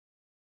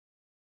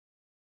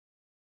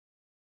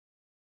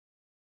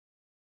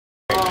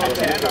Too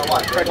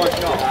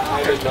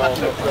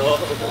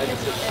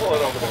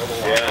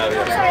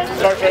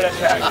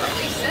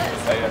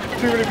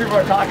many people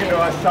are talking to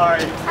us,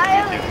 sorry.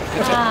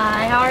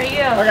 Hi, how are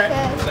you? Okay.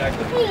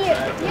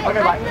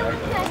 Okay, bye.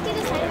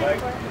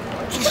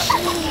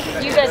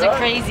 You guys are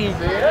crazy.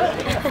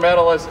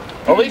 Medalist,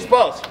 Alise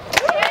Post.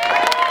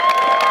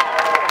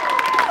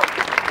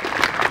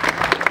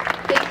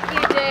 Thank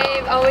you,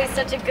 Dave. Always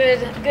such a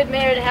good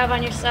mayor to have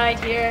on your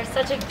side here.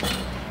 Such a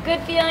good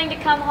feeling to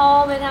come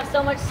home and have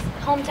so much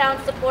hometown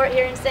support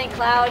here in St.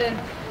 Cloud. And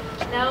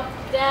you know,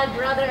 Dad,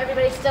 brother,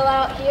 everybody's still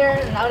out here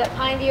and out at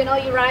Pineview, and all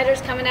you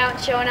riders coming out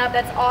and showing up.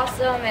 That's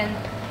awesome. And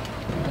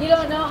you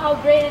don't know how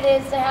great it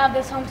is to have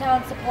this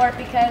hometown support,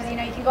 because you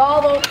know you can go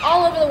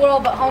all over the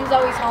world, but home's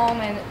always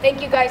home. And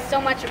thank you guys so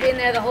much for being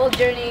there the whole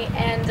journey.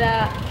 And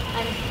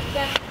I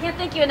can't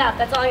thank you enough.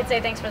 That's all I can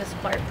say. Thanks for the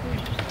support.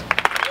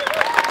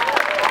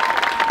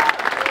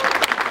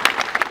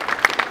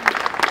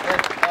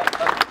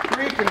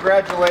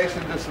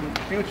 Congratulations to some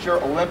future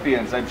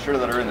Olympians, I'm sure,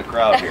 that are in the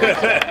crowd here.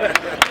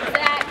 Exactly.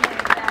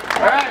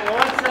 All right,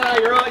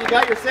 well, you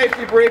got your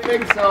safety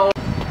briefing, so.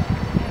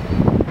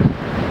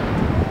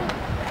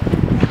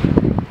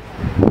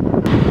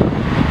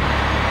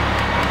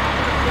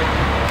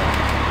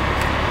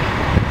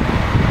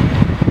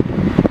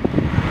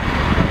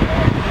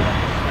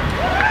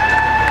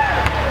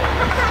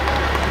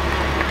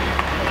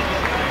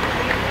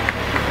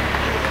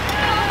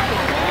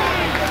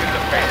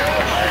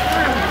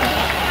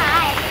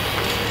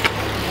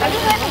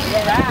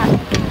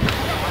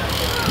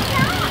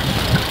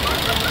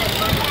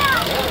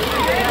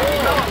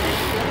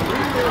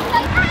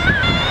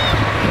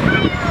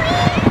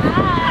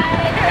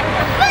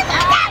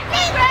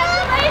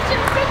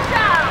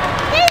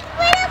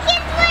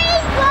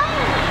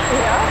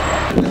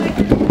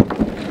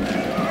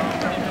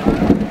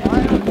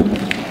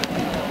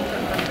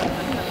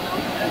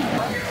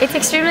 It's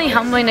extremely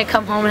humbling to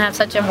come home and have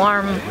such a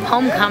warm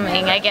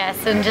homecoming, I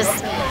guess, and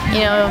just,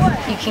 you know,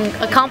 you can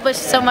accomplish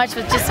so much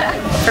with just,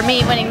 for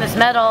me, winning this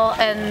medal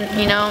and,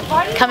 you know,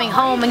 coming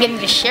home and getting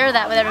to share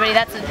that with everybody.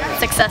 That's a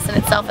success in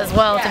itself as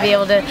well, to be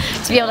able to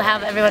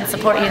have everyone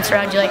support you and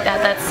surround you like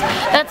that.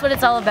 That's what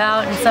it's all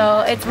about. And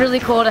so it's really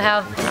cool to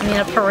have, I mean,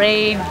 a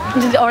parade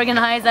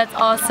organized. That's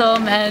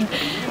awesome. And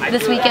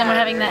this weekend we're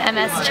having the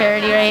MS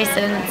charity race,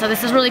 and so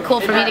this is really cool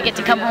for me to get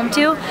to come home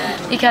to,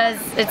 because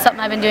it's something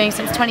I've been doing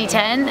since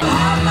 2010.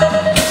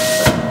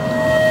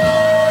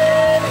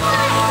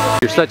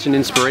 You're such an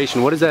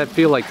inspiration. What does that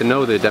feel like to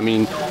know that, I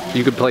mean,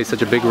 you could play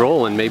such a big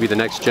role in maybe the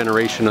next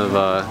generation of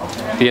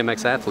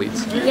BMX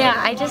athletes? Yeah,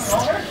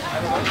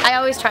 I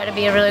always try to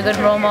be a really good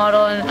role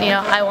model, and you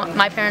know,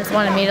 my parents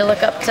wanted me to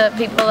look up to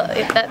people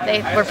that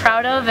they were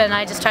proud of, and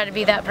I just try to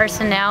be that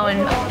person now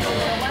and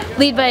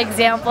lead by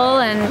example.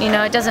 And you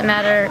know, it doesn't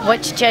matter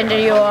which gender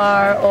you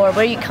are or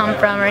where you come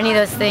from or any of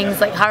those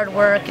things, like hard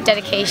work,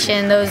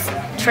 dedication, those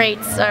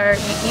traits are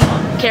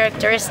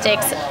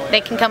characteristics.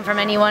 They can come from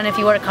anyone. If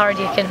you work hard,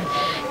 you can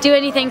do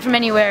anything from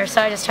anywhere.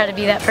 So I just try to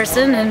be that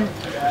person, and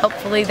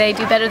hopefully they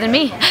do better than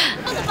me.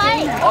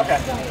 Okay.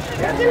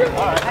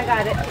 I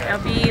got it.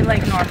 I'll be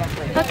like normal,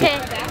 please. Okay.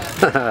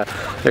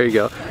 There you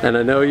go. And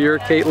I know you're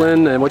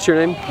Caitlin, and what's your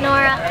name?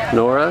 Nora.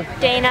 Nora?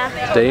 Dana.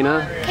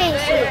 Dana?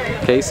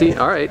 Casey. Casey?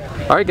 All right,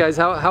 guys.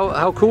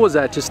 How cool was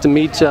that, just to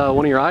meet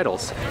one of your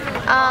idols?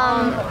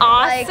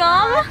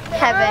 Awesome.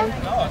 Heaven.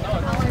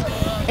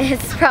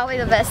 It's probably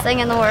the best thing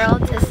in the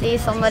world to see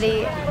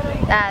somebody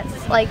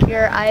that's like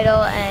your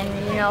idol and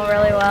you know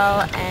really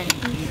well, and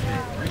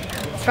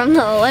it's from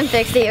the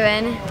Olympics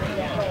even,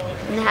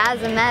 and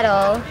has a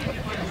medal.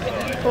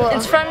 Cool.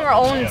 It's from your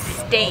own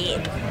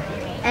state.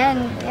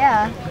 And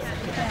yeah.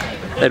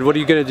 And what are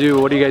you gonna do?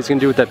 What are you guys gonna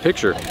do with that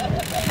picture?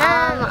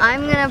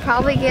 I'm gonna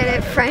probably get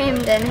it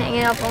framed and hang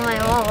it up on my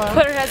wall.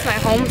 Put it as my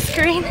home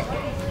screen.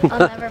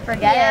 I'll never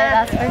forget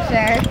it, that's for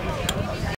sure.